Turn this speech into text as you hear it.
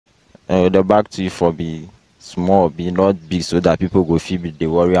The back to you for be small, be not big, so that people go feel they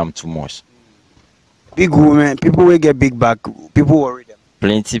worry I'm too much. Big women, people will get big back, people worry them.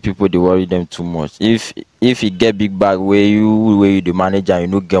 Plenty people they worry them too much. If you get big bag where you the manager, you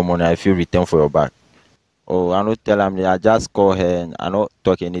no get money, I feel return for your bag. Oh, I not tell him, I just call her and I not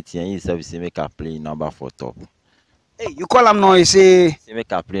talk anything. He said, say make her play number for top. Hey, you call him now, you say Make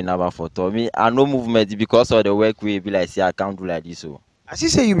her play number for top. Me, I no movement because of the work we be like, see, I can't do like this. So as you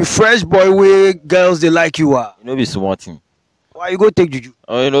say, you be fresh boy where girls they like you are. you know be smart thing. Why you go take juju?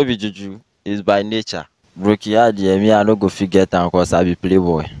 Oh, you know be juju. It's by nature. Brokey had me, I no go forget them because I be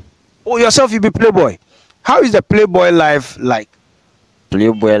playboy. Oh, yourself you be playboy. How is the playboy life like?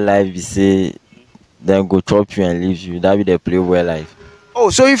 Playboy life, you say, then go chop you and leave you. That be the playboy life. Oh,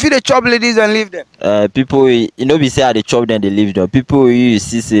 so you feed the chop ladies and leave them? People, you know, be say they chop them, they leave them. People you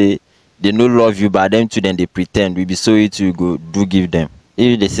see say they no love you, but them to them they pretend. We be so it you go do give them.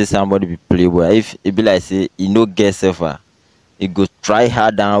 If they say somebody be playboy, if it be like say you no get safer, you go try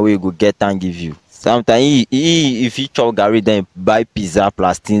hard and way you go get and give you. Sometimes if you chop Gary, then buy pizza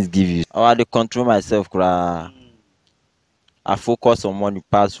plus things give you. I dey control myself, cry. I focus on money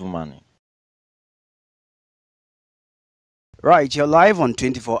pass woman. Right, you're live on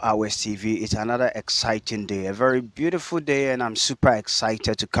 24 Hours TV. It's another exciting day, a very beautiful day, and I'm super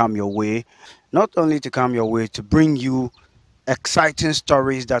excited to come your way. Not only to come your way, to bring you exciting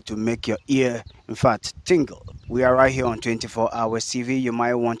stories that will make your ear, in fact, tingle. We are right here on 24 Hours TV. You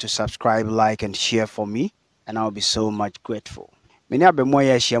might want to subscribe, like, and share for me, and I'll be so much grateful. Many abe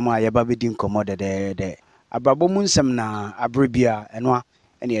moya shema ya babi din komoda de. Abrabo munsem na abribia enwa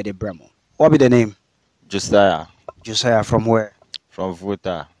ene de bremo. What be the name? Josiah. Josiah from where? From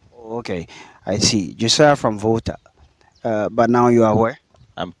Volta. Oh, okay, I see. Josiah from Volta. But now you are where?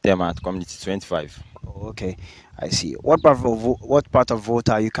 I'm Tema, community 25. Oh, okay, I see. What part of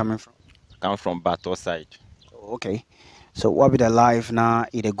Volta are you coming from? I come from Bato side. Oh, okay. So what be the life now?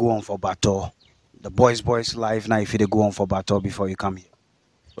 It go on for Bato. The boys life now. If it go on for Bato before you come here.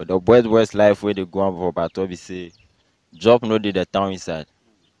 But the boys life where they go on for Bato, we say job no did the town inside.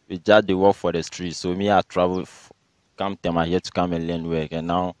 We just they work for the street. So me I travel. Come Tema here to come and learn work, and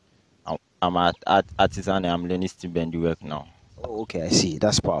now I'm at artisan and I'm learning student work now. Oh, okay, I see.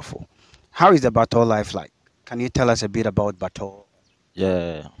 That's powerful. How is the Bato life like? Can you tell us a bit about Bato?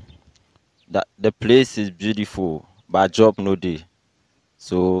 Yeah, the place is beautiful, but job no day.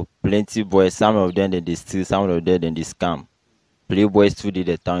 So plenty boys, some of them they steal, some of them they scam. Playboys too did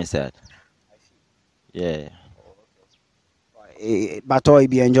the town side. Yeah. Bato it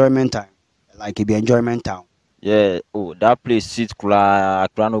be enjoyment time, like it be enjoyment town. Yeah, oh, that place sweet kula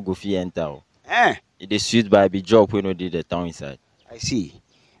no go fi enter. It is sweet by the job we no did the town inside. I see.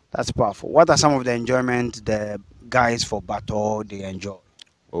 That's powerful. What are some of the enjoyment the guys for Bato they enjoy?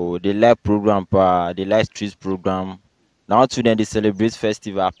 Oh, they like program they like street program. Now to them they celebrate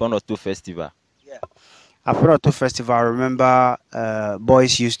festival, Afutuo festival. Yeah. Afutuo festival, I remember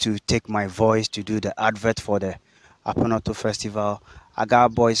boys used to take my voice to do the advert for the Afutuo festival. I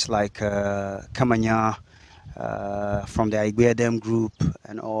got boys like Kamanya, from the Igwedem group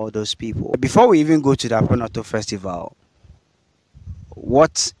and all those people. Before we even go to the Afutuo festival,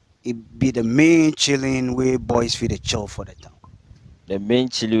 what it be the main chilling way boys feel the chill for the town? The main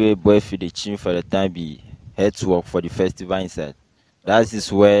chilling way boys feel the chill for the time be head to work for the festival inside. That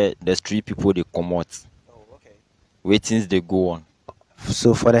is where the street people they come out. Oh, okay. Waitings they go on.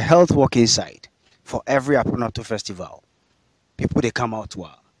 So for the health work inside, for every Afutuo festival, people they come out to.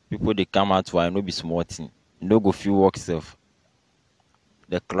 People they come out to no be small thing. No go feel work self.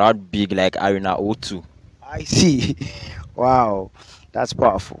 The crowd big like Arena O2. I see. Wow, that's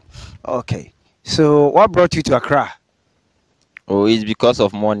powerful. Okay, so what brought you to Accra? Oh, it's because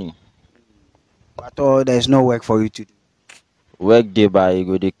of money. But there's no work for you to do. Work day by you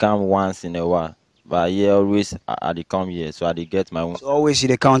go they come once in a while. But yeah, always I they come here, so I they get my own. So always you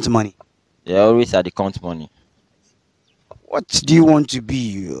they count money. Yeah, always I they count money. What do you want to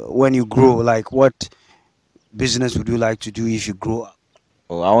be when you grow? Like what business would you like to do if you grow up?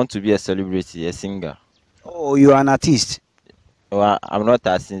 Oh, I want to be a celebrity, a singer. Oh, you are an artist. Oh, I'm not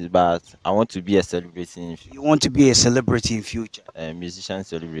a singer, but I want to be a celebrity. You want to be a celebrity in future? A musician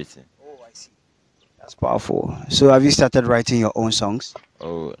celebrity. Oh, I see. That's powerful. So have you started writing your own songs?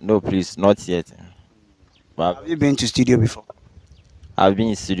 Oh, no, please, not yet. But have you been to studio before? I've been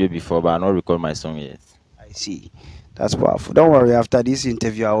in studio before, but I not record my song yet. I see. That's powerful. Don't worry, after this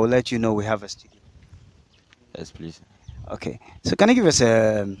interview, I will let you know we have a studio. Yes, please. Okay. So can you give us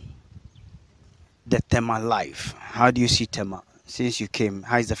the Tema life? How do you see Tema since you came?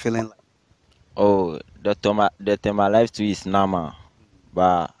 How is the feeling like? Oh, the Tema life too is normal.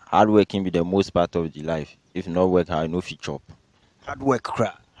 But hard working be the most part of the life. If not work hard, no fit chop. Hard work,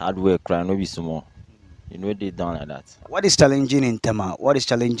 cry. Hard work cry no be small. You know they done like that. What is challenging in Tema? What is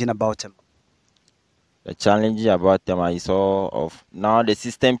challenging about Tema? The challenge about them is all of now the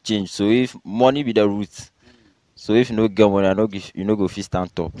system change. So if money be the root, so if you no get money, you no go fit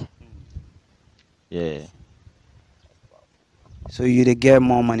stand top. Yeah. So you dey get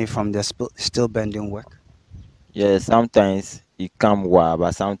more money from the still bending work? Yeah, sometimes it come well,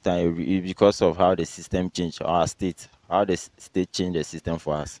 but sometimes because of how the system change our state, how the state change the system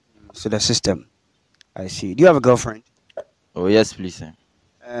for us. So the system. I see. Do you have a girlfriend? Oh yes, please.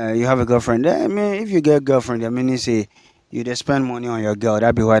 You have a girlfriend. I mean, if you get a girlfriend, I mean, you say you dey spend money on your girl.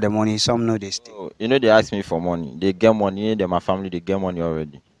 That be why the money. Some know they stay. Oh, you know they ask me for money. They get money. They my family. They get money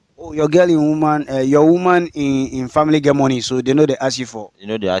already. Oh, your girl in woman, your woman in family get money, so they know they ask you for. You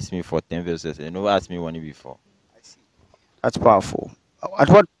know they ask me for 10 verses. They never asked me money before. I see. That's powerful. At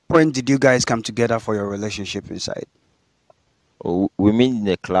what point did you guys come together for your relationship inside? Oh, we meet in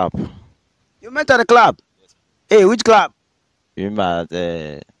the club. You met at the club. Hey, which club? We met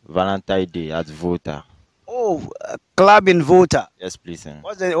at Valentine's Day at Volta. Oh, a club in Volta. Yes, please.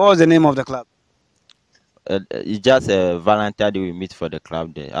 What was the name of the club? It's just a Valentine's Day we meet for the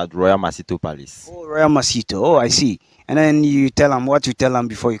club there at Royal Masito Palace. Oh, Royal Masito. Oh, I see. And then you tell him what you tell him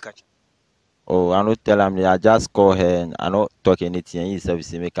before you catch him. Oh, I don't tell him. I just call her and I don't talk anything. He said,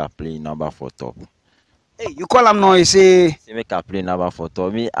 "We make her play number for top." Hey, you call him now. You say make her play number for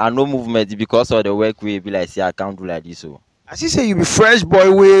top. Me, I no movement because of the work we be like. See, I can't do like this. So. As you say, you be fresh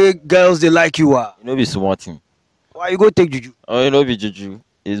boy where girls they like you are. You know, be smart thing. Why you go take juju? Oh, you know, be juju.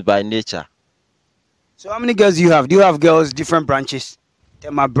 It's by nature. So how many girls do you have? Do you have girls different branches?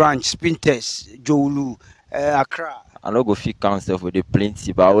 Tema branch, Spintes, Jolu, Accra. I no go fit counsel for the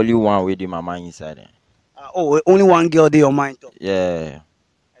plenty, but only one with the mama inside there. Oh, only one girl there on mind. Yeah.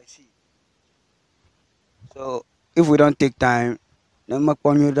 I see. So if we don't take time, then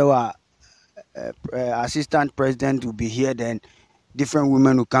assistant president will be here. Then different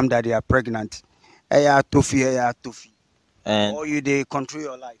women will come that they are pregnant. Tofi. And or you they control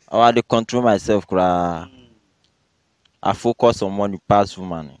your life. Oh, I dey control myself, I focus on money pass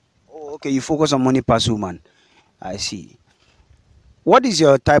woman. Oh, okay. You focus on money pass woman. I see. What is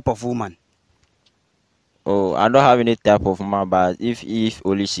your type of woman? Oh, I don't have any type of woman, but if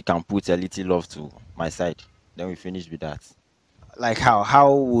only she can put a little love to my side, then we finish with that. Like how?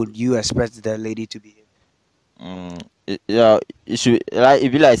 How would you expect the lady to behave? It should like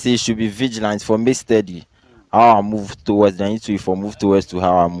it be like say it should be vigilant for me steady. How I move towards the need to if I move towards to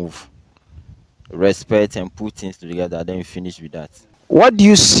how I move. Respect and put things together, then we finish with that. What do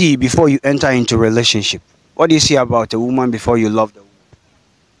you see before you enter into relationship? What do you see about a woman before you love the woman?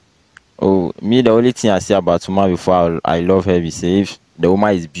 Oh, me the only thing I see about woman before I love her is say if the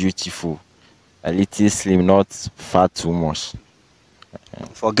woman is beautiful, a little slim, not fat too much.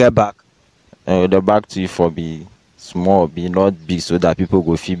 Forget back. The back to you for be small, be not big, so that people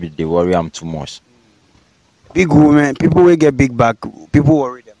go feel they worry I'm too much. Big women, people will get big back. People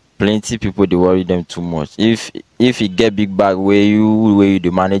worry them. Plenty people they worry them too much. If you get big bag where you the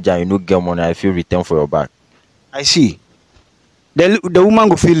manager, you no get money, I feel return for your back. I see. The woman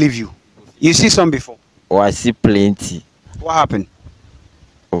will feel leave you. You see some before. Oh, I see plenty. What happened?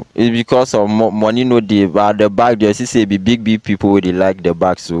 Oh, it's because of money no dey, but the bag there see say be big people they like the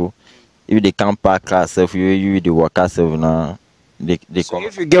bag, so if they can't pack herself, you the worker self now. They so come.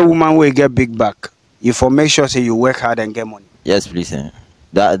 If you get woman where you get big back, you for make sure say you work hard and get money. Yes, please.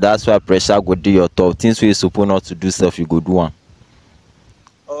 That's why pressure go do your top. Things we supposed not to do stuff, you go do one.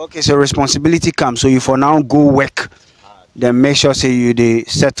 Oh, okay, so responsibility comes. So you for now go work, then make sure say you they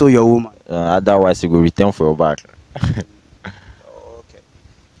settle your woman. Otherwise, you go return for your back. Okay,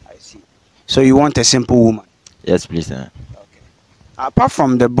 I see. So you want a simple woman? Yes, please. Okay. Apart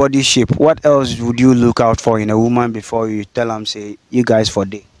from the body shape, what else would you look out for in a woman before you tell them say you guys for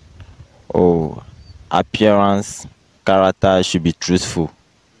day? Oh, appearance, character should be truthful.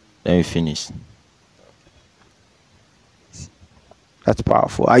 Then we finish. That's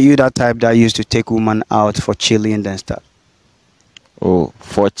powerful. Are you that type that used to take women out for chilling and stuff? Oh,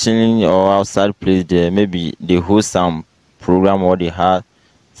 for chilling or outside place there, maybe they host some program or they have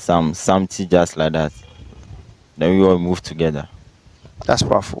something just like that. Then we all move together. That's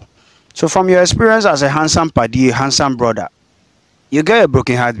powerful. So from your experience as a handsome paddy, handsome brother, you get a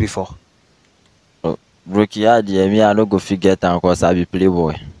broken heart before? Oh, broken heart, yeah, me I no go figure it out because I be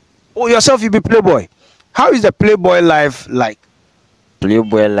playboy. Oh, yourself you be playboy. How is the playboy life like?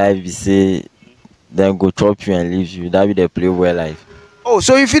 Playboy life, you say, then go chop you and leave you. That be the playboy life. Oh,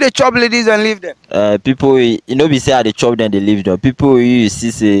 so you fit dey chop ladies and leave them? People be say I dey chop dem dey leave dem. People you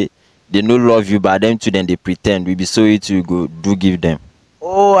see say they no love you, but them too then they pretend. We be so it you go do give them.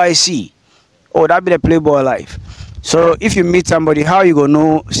 Oh, I see. Oh, that be the playboy life. So if you meet somebody, how you gonna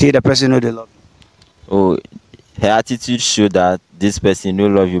know say the person know they love you? Oh, her attitude show that this person no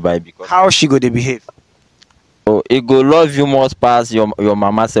love you by because How she go dey behave? oh, it go love you more past your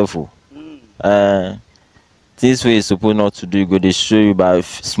mama self. Things wey you suppose not to do, you go dey show you by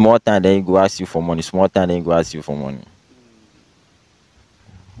small time, then you go ask you for money. Small time, then you go ask you for money.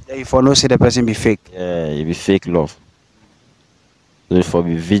 Then you for know say the person be fake. Yeah, it be fake love. So you for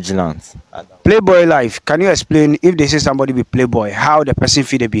be vigilant. Playboy life. Can you explain if they say somebody be playboy, how the person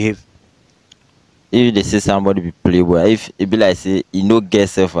feel they behave? If they say somebody be playboy, if it be like say you no get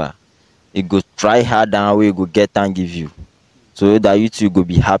self, it go try hard and way go get and give you, so that you two go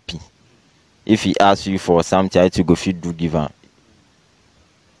be happy. If he asks you for something, you two go fit do give am.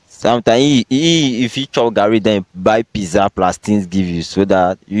 Sometimes if he chop garri, then buy pizza plus things give you, so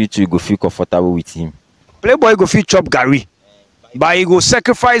that you two go feel comfortable with him. Playboy go fit chop garri, but he go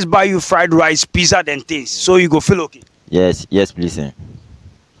sacrifice buy you fried rice, pizza, then things, so you go feel okay. Yes, please.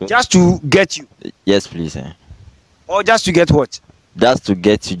 Just to get you. Yes, please. Or just to get what? Just to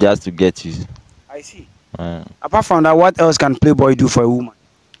get you. I see. Apart from that, what else can playboy do for a woman?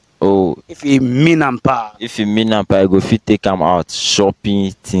 Oh, If he mean and power. if you mean am, I go fit take am out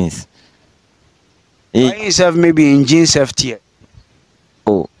shopping things. Buy himself maybe in jeans self tier.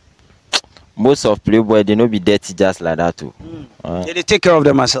 Oh, most of playboy they no be dirty just like that too. They take care of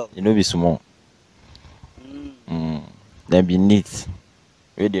them myself. They no be small. They be neat.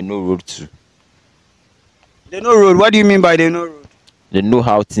 Where they know road to. They know road. What do you mean by they know road? They know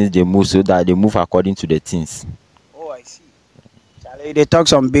how things they move, so that they move according to the things. Oh, I see. Charlie, they talk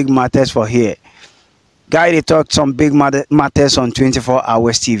some big matters for here. Guy, they talk some big matters on 24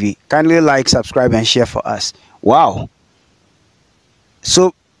 Hours TV. Kindly like, subscribe, and share for us. Wow.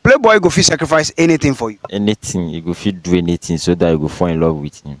 So, playboy go fit sacrifice anything for you. Anything, you go fit do anything so that you go fall in love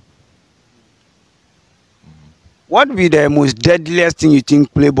with him. What be the most deadliest thing you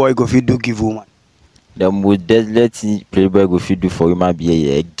think playboy go fit do give woman? The most deadly thing playboy go fit do for human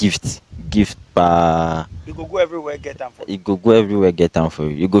be a gift. Gift per. You go everywhere, get them for you. You go everywhere, get them for you.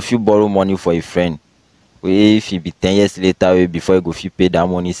 You go fit borrow money for a friend. Wey if it be 10 years later, before you go fit pay that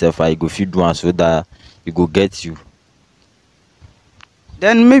money self, you go fit do am so that you go get you.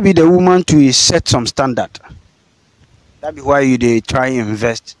 Then maybe the woman too is set some standard. That be why you they try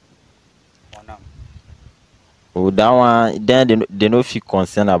invest on them. Oh, that one, then they no feel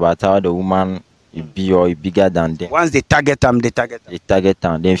concerned about how the woman be or bigger than them. Once they target them, they target them. They target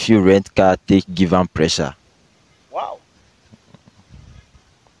them. Then feel rent car, take give them pressure. Wow.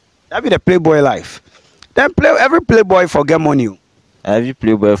 That be the playboy life. Then every playboy forget money. Every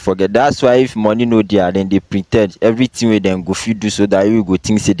playboy forget. That's why if money no there, then they pretend everything with them go fit do so that you go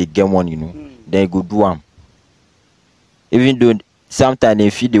think say they get money, Then you go do them. Even though sometimes they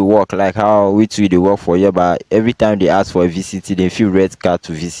feel they work like how we too they work for you, but every time they ask for a visit, they feel red car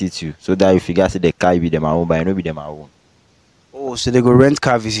to visit you, so that you figure say the car be them at home, but it no be them at home. Oh, so they go rent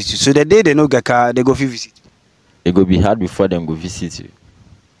car visit you. So the day they no get car, they go fit visit you. It go be hard before them go visit you.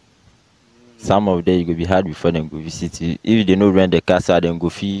 Some of them you go be hard before them go visit you. If they no rent the car, so then go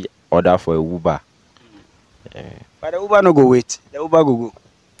fee order for a Uber. But the Uber no go wait. The Uber go.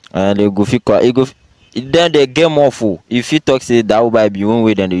 And they go fee then they get more full. If you talk say that Uber be one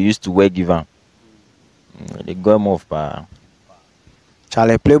way, then they used to work give them. They go more for.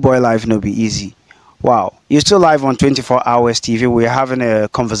 Charlie, playboy life no be easy. Wow. You're still live on 24 Hours TV. We're having a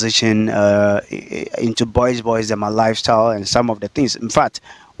conversation into boys, and my lifestyle and some of the things. In fact,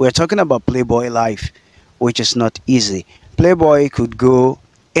 we're talking about playboy life, which is not easy. Playboy could go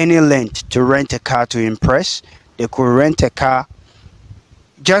any length to rent a car to impress. They could rent a car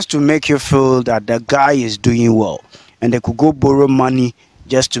just to make you feel that the guy is doing well. And they could go borrow money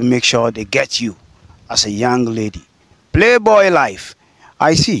just to make sure they get you as a young lady. Playboy life.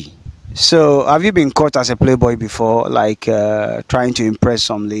 I see. So, have you been caught as a playboy before, like trying to impress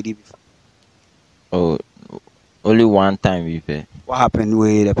some lady before? Oh, only one time we pay. What happened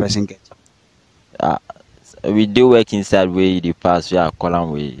where the person gets? We do work inside where the pass, we are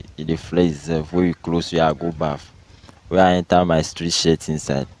column where the place where we close, we are go bath. Where I enter my street shirt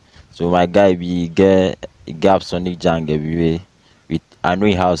inside. So my guy be get Sonic Jang everywhere. I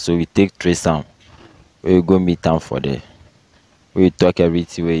know house, so we take trace am. We go meet am for there. We talk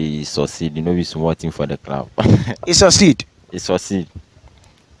everything where he succeed. You know, we small thing for the club. He succeed. He succeed.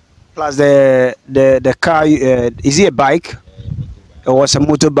 Plus the car, is it a bike? It was a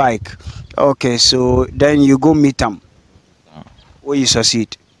motorbike. Okay, so then you go meet him. Where you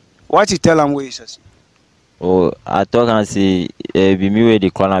succeed? What you tell them where you succeed? Oh, I talk and say, be me where they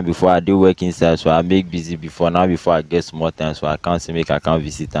call am before I do work inside, so I make busy before now before I get small time, so I can't say make I can't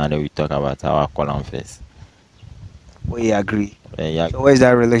visit and then we talk about how I call am first. Where you agree? Yeah. So where's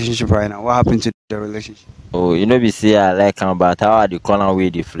that relationship right now? What happened to the relationship? Oh, you know, be say I like am, but how I dey call am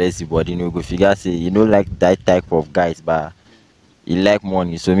wey dey flex body, you know, go figure say you know like that type of guys, but he like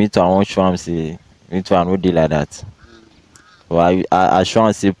money. So me too, I want show am say me too, I no dey like that. So I show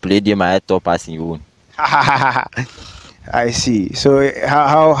am say play dey my head top as him own. I see. So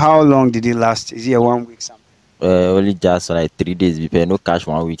how long did it last? Is it a 1 week something? Only just like 3 days before no catch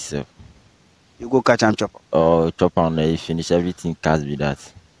 1 week sef. You go catch and chop. Chop am you finish everything cast be that.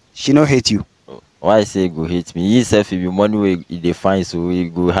 She no hate you. Why I say go hate me? He sef if be money wey he dey find, so he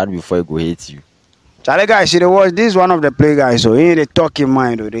go hard before he go hate you. Charlie guys, see the watch. This is one of the play guys. So he they talk in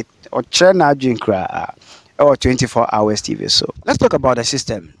mind. They or churn drink or 24 hours TV. So let's talk about the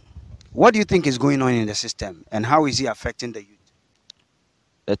system. What do you think is going on in the system, and how is it affecting the youth?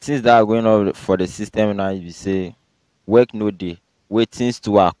 The things that are going on for the system now, you say work no day, waitings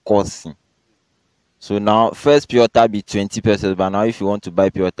to are costing. So now first pure water be 20 pesos, but now if you want to buy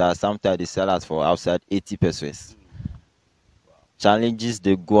pure water, sometimes they sell us for outside 80 pesos. Challenges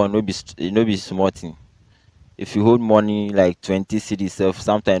they go on, no be small thing. If you hold money like 20 cedis self,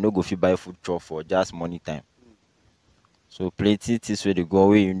 sometimes no go fit buy food chop for just money time. So plenty things where they go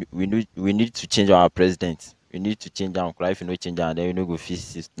away. We need to change our president. We need to change our cry. If you no change and then you no go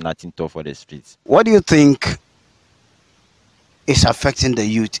fit nothing tough for the streets. What do you think is affecting the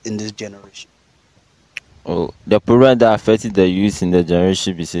youth in this generation? Oh, the problem that affecting the youth in the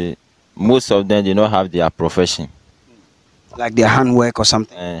generation is say most of them they don't have their profession. Like their handwork or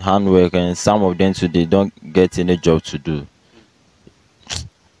something. Handwork, and some of them too they don't get any job to do.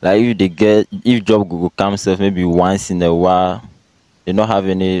 Like if job go come self maybe once in a while, they don't have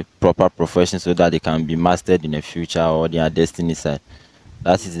any proper profession so that they can be mastered in the future or their destiny side.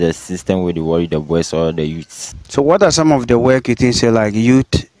 That is the system where they worry the boys or the youths. So what are some of the work you think say like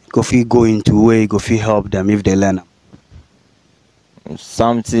youth go into where go help them if they learn them?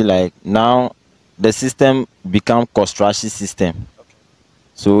 Something like now the system become construction system.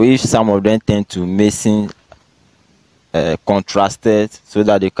 So if some of them tend to mason contrasted so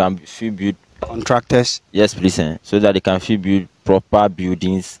that they can build contractors. Yes, please, so that they can build proper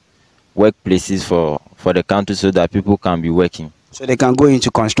buildings, workplaces for the country so that people can be working. So they can go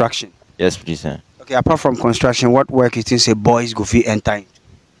into construction. Yes, please. Okay, apart from construction, what work you think say boys go fit enter into?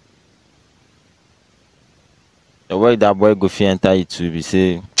 The work that boy go fit enter into be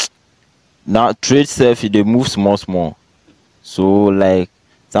say now trade self they move small. So like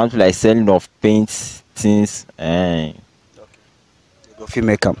something like selling of paints, things okay. They go fit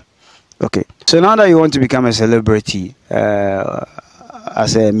make them. Okay. So now that you want to become a celebrity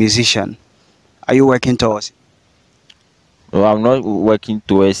as a musician, are you working towards it? No, I'm not working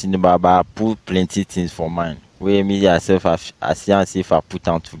towards it, but I put plenty things for mine. Where me myself I see and see if I put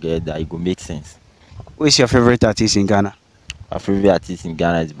them together, it will make sense. Who is your favorite artist in Ghana? My favorite artist in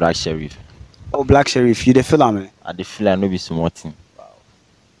Ghana is Black Sheriff. Oh, Black Sheriff, you the feel am? I the feel I no be small thing. Wow.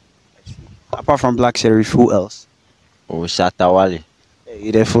 Apart from Black Sheriff, who else? Oh, Shatta Wale. Hey,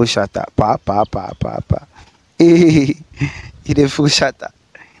 you the full Shatta. Pa. You the full Shatta.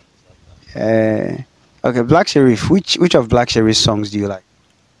 Okay, Black Sheriff. Which of Black Sheriff's songs do you like?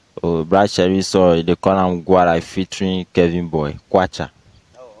 Oh, Black Sheriff song they call him Guara featuring Kevin Boy, Kwacha.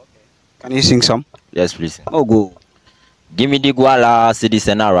 Oh, okay. Can you sing some? Yes, please. Oh, go. Give me the guala, see the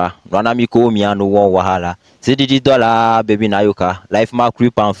senara. Rana mi ko mi anu one wahala. See the dollar, baby nayoka. Life ma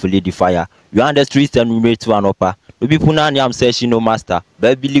creep and fully the fire. You on the streets and we made to an upper. Baby punani am say she no master.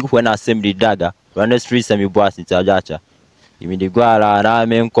 Baby league when I send the dagger. Run the streets and me boss in Tajacha. Give me the guala,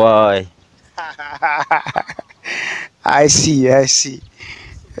 ramen koi. I see.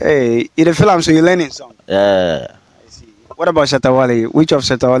 Hey, in the film, so you're learning song. Yeah. I see. What about Shatta Wale? Which of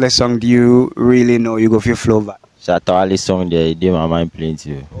Shatta Wale's song do you really know you go feel flow back? Shatta Wale song there, they my mind playing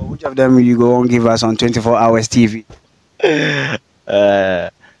too. Oh, which of them you go on give us on 24 hours TV?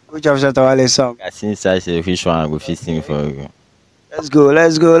 Which of Shatta Wale's song? I since I say which one I go fit sing for you. Let's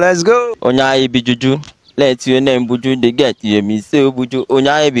go. Onya be juju. Let your name buju they get you me say buju.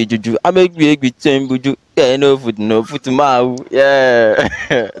 Onya be juju. I make you be ten buju. Yeah, no foot ma. Yeah.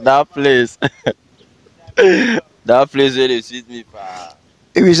 That place. That place where they sweet me pa.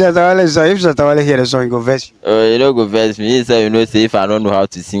 If Shatta Wale hear the song, you go verse you. You don't go verse me. He say you know say if I don't know how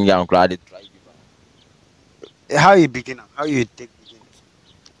to sing and cry, they try you. How you begin? How you take begin?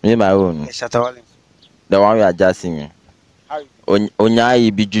 Me my own. Shatta Wale. The one we are just singing. How you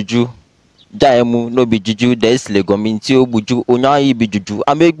Onya be juju. Jaimu no be juju des legominti o buju onyayi be juju.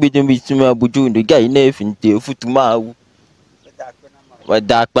 I make bidin be to me buju the guy nefin te futuma. But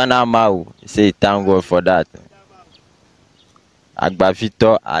that panama say thank God for that.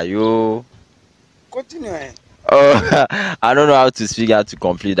 Agbafito ayo. Continue. Oh, I don't know how to speak, how to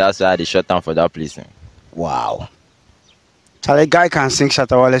complete. That's why they shut down for that place. Wow. So the guy can sing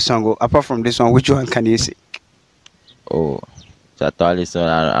Shatawale song. Apart from this one, which one can you sing? Oh, Chatwale song.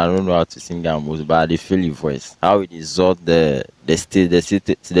 I don't know how to sing that most, but I feel your voice. How it is all the state, the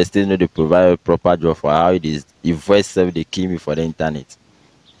state know they provide a proper job for how it is. The voice self they kill me for the internet.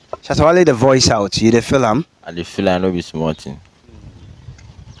 Shatawale the voice out. You the film? And they feel I know be small thing.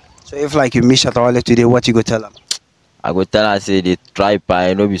 So if like you meet Shatawale today, what you go tell him? I go tell her say they try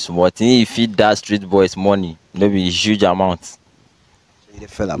pay no be small thing. If feed that street boys money, no be huge amount. So you the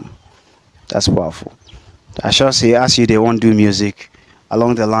film. That's powerful. I shall say, as you they want to do music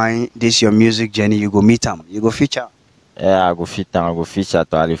along the line, this your music journey, you go meet him, you go feature. Yeah, I go fit and I go feature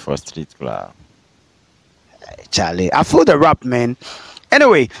to for street club. Charlie, I feel the rap, man.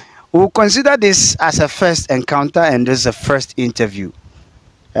 Anyway, we'll consider this as a first encounter and this is a first interview.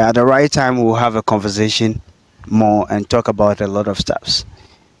 At the right time, we'll have a conversation more and talk about a lot of stuff.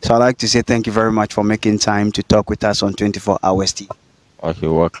 So I'd like to say thank you very much for making time to talk with us on 24 Hours TV. Okay,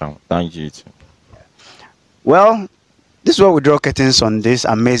 welcome. Thank you too. Well, this is what we draw curtains on this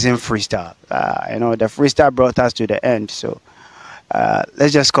amazing freestyle. You know, the freestyle brought us to the end. So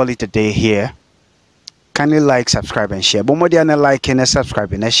let's just call it a day here. Kindly like, subscribe, and share. But more than like and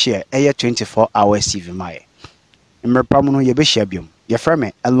subscribe and share. 24 Hours TV. My. Mmerpamuno yebe share biom. Your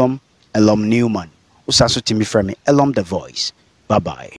friend Elom Newman. Usasu Timmy friend Elom the voice. Bye bye.